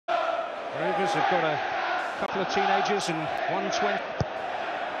Rovers have got a couple of teenagers and 120.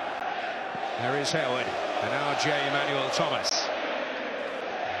 There is Howard and now Emmanuel-Thomas.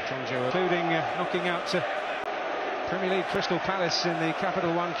 Including knocking out Premier League Crystal Palace in the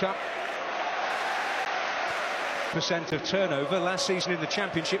Capital One Cup. % of turnover. Last season in the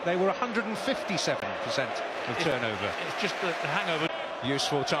Championship they were 157% of turnover. It's just the hangover.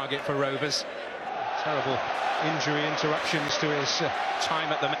 Useful target for Rovers. Terrible injury interruptions to his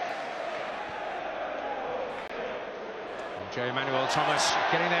time at the... Emmanuel-Thomas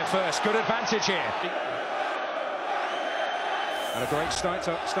getting there first. Good advantage here. Had a great start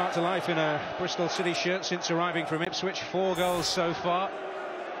to life in a Bristol City shirt since arriving from Ipswich. 4 goals so far.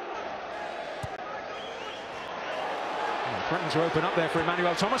 Threatened to open up there for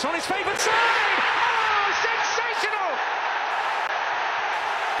Emmanuel-Thomas on his favourite side. Oh, sensational!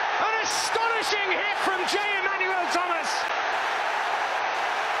 An astonishing hit from Emmanuel-Thomas.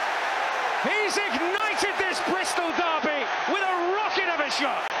 He's ignited this Bristol derby with a rocket of a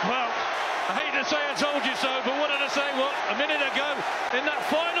shot. Well, I hate to say I told you so, but what did I say? What, a minute ago in that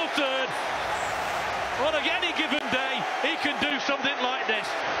final third? On any given day, he can do something like this.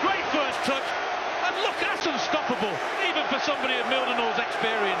 Great first touch. And look, that's unstoppable, even for somebody of Mildenhall's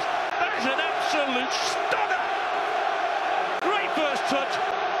experience. That is an absolute stunner. Great first touch.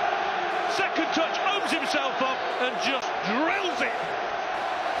 Second touch, opens himself up and just drills it.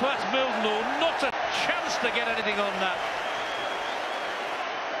 Past Mildenhall, not a chance to get anything on that.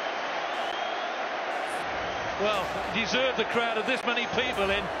 Well, deserve the crowd of this many people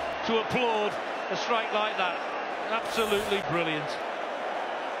in to applaud a strike like that. Absolutely brilliant.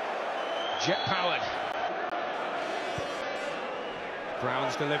 Jet-powered.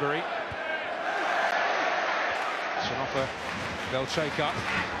 Brown's delivery. It's an offer they'll take up.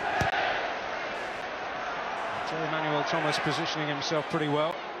 Emmanuel-Thomas positioning himself pretty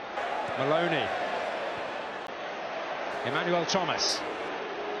well. Maloney. Emmanuel-Thomas.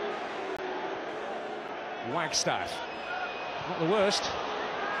 Wagstaff. Not the worst.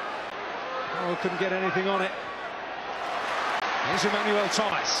 Oh, couldn't get anything on it. Here's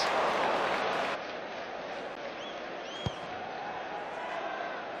Emmanuel-Thomas.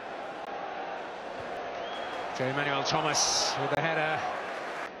 Emmanuel-Thomas with the header.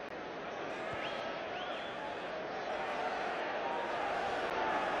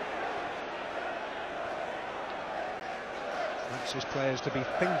 Wants his players to be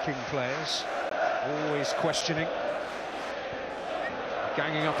thinking players, always questioning.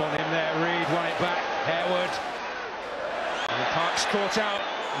 Ganging up on him there, Reed won it back, Harewood. And Parks caught out,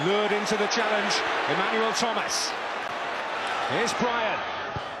 lured into the challenge, Emmanuel-Thomas. Here's Bryan.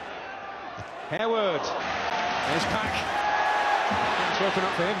 Harewood. There's Pack. Trying to open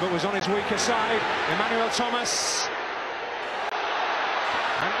up for him, but was on his weaker side. Emmanuel-Thomas.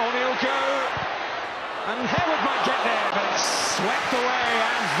 And on he'll go. And Harewood might get there, but it's swept away,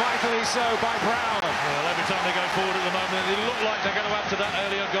 and vitally so by Brown. Well, every time they go forward at the moment, they look like they're going to add to that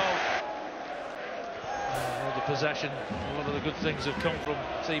earlier goal. All the possession, a lot of the good things have come from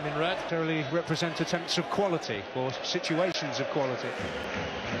the team in red. Necessarily represent attempts of quality, or situations of quality.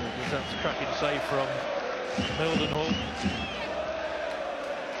 That's a cracking save from Mildenhall.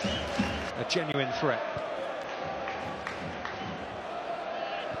 A genuine threat.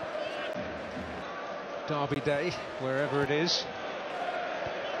 Derby day, wherever it is.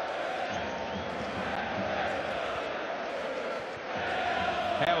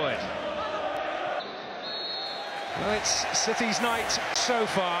 Howard. Well, it's City's night so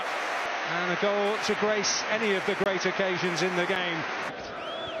far, and a goal to grace any of the great occasions in the game.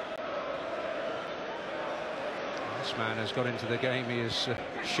 This man has got into the game, he has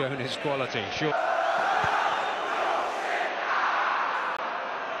shown his quality. Sure.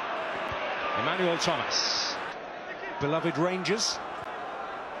 Emmanuel-Thomas. Beloved Rangers.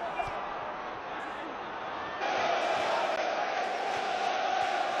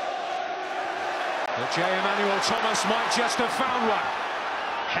 But Emmanuel-Thomas might just have found one.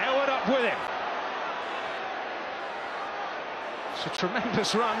 Howard up with him. It's a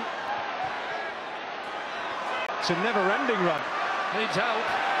tremendous run. It's a never-ending run. Needs help.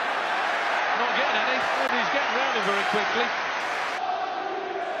 Not getting any, but he's getting round him very quickly.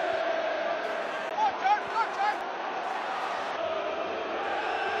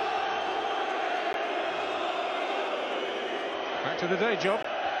 Back to the day job.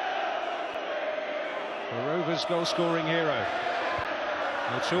 The Rovers goal-scoring hero.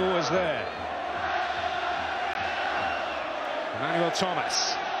 O'Toole was there.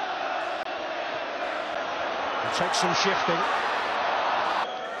 Emmanuel-Thomas. Takes some shifting.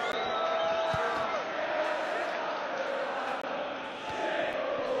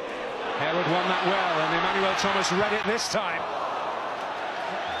 won that well, and Emmanuel-Thomas read it this time.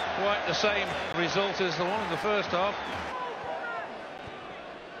 Quite the same result as the one in the first half.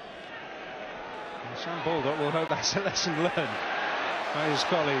 And Sam Baldock will hope that's a lesson learned by his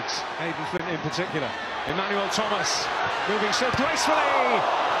colleagues, Aidan Flint in particular. Emmanuel-Thomas moving so gracefully,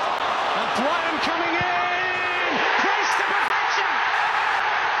 and Brian coming in, placed to perfection.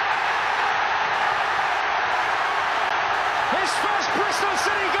 His first Bristol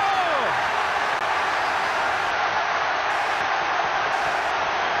City goal.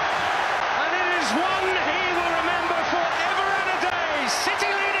 And it is one he will remember forever and a day. City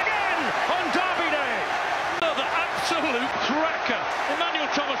lead again on Derby Day. Another absolute cracker.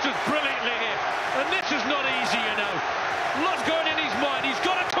 Emmanuel-Thomas does brilliantly here. And this is not easy, you know. Lots going in his mind. He's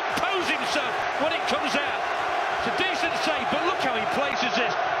got to compose himself when it comes out. It's a decent save, but look how he places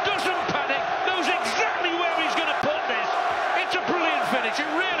this. Doesn't panic, knows exactly where he's going to put this. It's a brilliant finish, it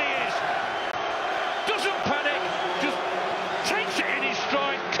really is. Doesn't panic, just takes it in his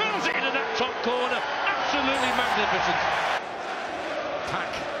stride, curls it into that top corner. Absolutely magnificent.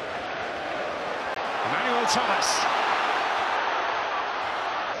 Pack. Emmanuel-Thomas.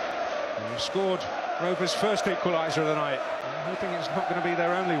 They've scored Rovers' first equaliser of the night. I'm hoping it's not going to be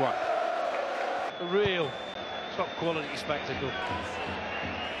their only one. A real top quality spectacle.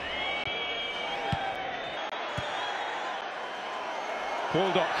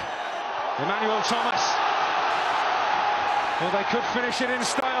 Baldock. Emmanuel-Thomas. Well, they could finish it in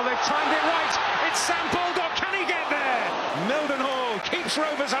style. They've timed it right. It's Sam Baldock. Can he get there? Mildenhall keeps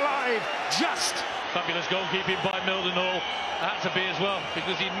Rovers alive. Just. Fabulous goalkeeping by Mildenhall. Had to be as well,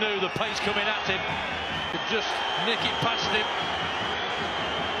 because he knew the pace coming at him. Could just nick it past him.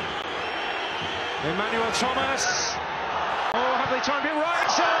 Emmanuel-Thomas. Oh, have they timed it right?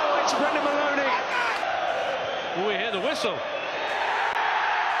 Oh, it's Brendan Maloney. Oh, we hear the whistle.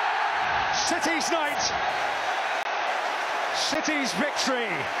 City's night. City's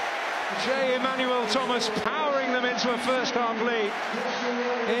victory. J. Emmanuel-Thomas powering them into a first-half lead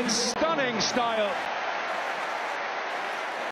in stunning style.